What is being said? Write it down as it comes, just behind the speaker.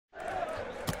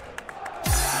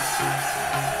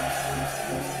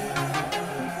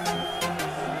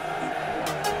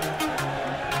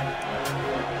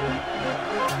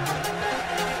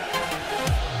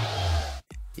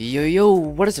Yo,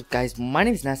 what is up guys, my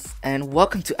name is Nass and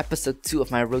welcome to episode 2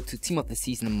 of my Road to Team of the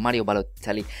Season Mario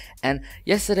Balotelli. And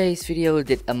yesterday's video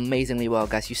did amazingly well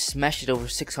guys, you smashed it over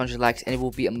 600 likes and it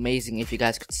will be amazing if you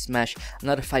guys could smash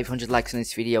another 500 likes in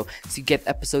this video to get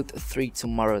episode 3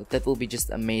 tomorrow. That will be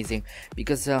just amazing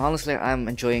because honestly I'm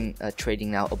enjoying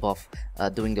trading now above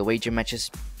doing the wager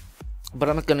matches. But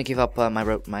I'm not gonna give up my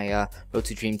road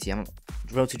to Dream Team.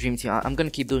 I'm gonna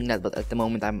keep doing that, but at the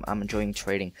moment I'm enjoying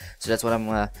trading, so that's what I'm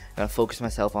gonna focus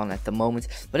myself on at the moment.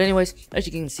 But anyways, as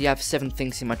you can see, I have 7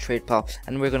 things in my trade pile,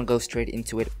 and we're gonna go straight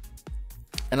into it.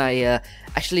 And I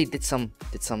actually did some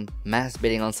mass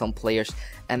bidding on some players,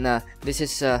 and this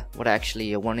is what I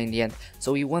actually won in the end.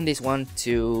 So we won this 1,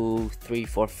 2, 3,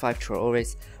 4, 5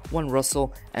 Traores, 1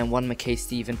 Russell, and 1 McKay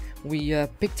Steven. We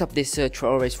picked up this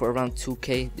Traores for around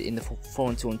 2k in the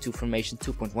 4-1-2-1-2 formation,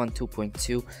 2.1,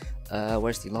 2.2.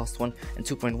 Where's the last one? And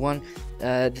 2.1.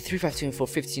 The 3-5-2 for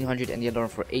 1500 and the other one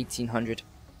for 1800.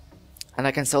 And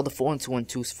I can sell the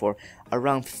 4-1-2-1-2s for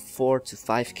around 4 to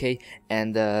 5k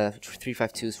and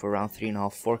 3-5-2s for around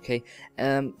 3.5,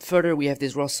 4k. Further, we have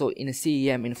this Russell in a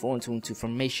CEM in a 4-1-2-1-2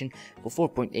 formation for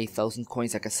 4.8 thousand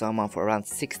coins. I can sell him for around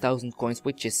 6,000 coins,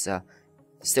 which is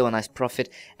still a nice profit.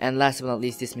 And last but not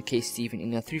least, this McKay Steven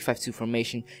in a 3-5-2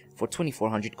 formation for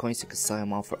 2400 coins. I can sell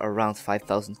him for around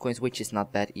 5,000 coins, which is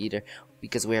not bad either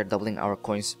because we are doubling our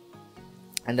coins.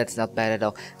 And that's not bad at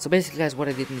all. So basically guys, what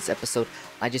I did in this episode,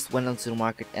 I just went onto the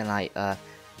market and I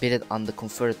bidded on the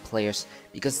converted players,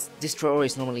 because this Traore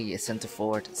is normally a center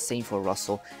forward, same for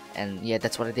Russell, and yeah,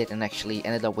 that's what I did, and actually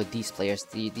ended up with these players.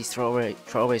 These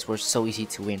Traores were so easy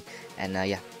to win, and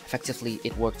yeah, effectively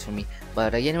it worked for me.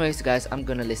 But anyways guys, I'm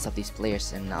gonna list up these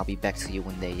players and I'll be back to you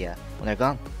when they're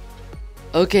gone.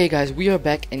 Okay guys, we are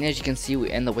back, and as you can see, we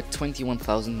end up with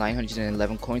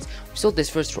 21,911 coins. We sold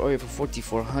this first Traore for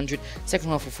 4,400,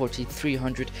 second one for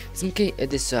 4,300,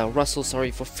 this Russell,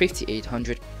 for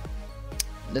 5,800,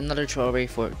 another Traore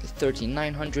for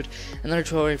 13,900, another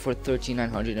Traore for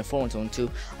 13,900, and 4-1-2-1-2.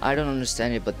 I don't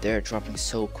understand it, but they're dropping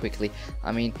so quickly.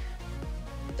 I mean,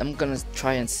 I'm gonna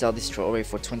try and sell this Traore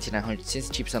for 2,900 since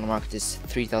cheapest on the market is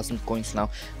 3,000 coins now,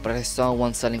 but I saw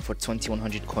one selling for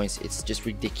 2,100 coins. It's just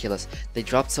ridiculous. They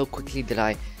dropped so quickly that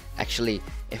I actually,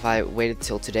 if I waited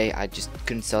till today, I just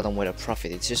couldn't sell them with a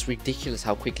profit. It's just ridiculous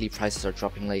how quickly prices are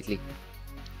dropping lately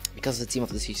because of the team of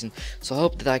the season. So I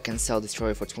hope that I can sell this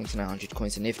Traore for 2,900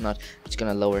 coins, and if not, I'm just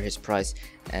gonna lower his price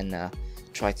and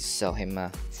try to sell him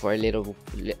for a little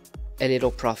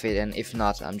profit, and if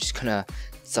not, I'm just gonna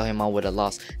sell him out with a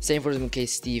loss. Same for the McKay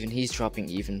Steven, he's dropping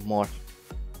even more.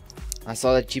 I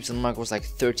saw that cheapest on the market was like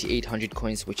 3,800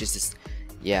 coins, which is just,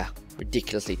 yeah,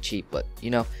 ridiculously cheap, but you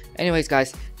know. Anyways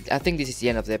guys, I think this is the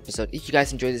end of the episode. If you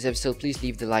guys enjoyed this episode, please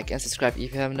leave the like and subscribe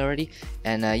if you haven't already.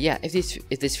 And yeah, if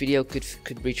this video could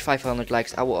reach 500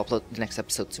 likes, I will upload the next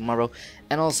episode tomorrow.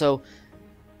 And also,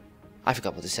 I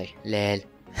forgot what to say. Lel.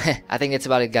 I think that's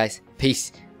about it guys.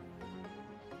 Peace.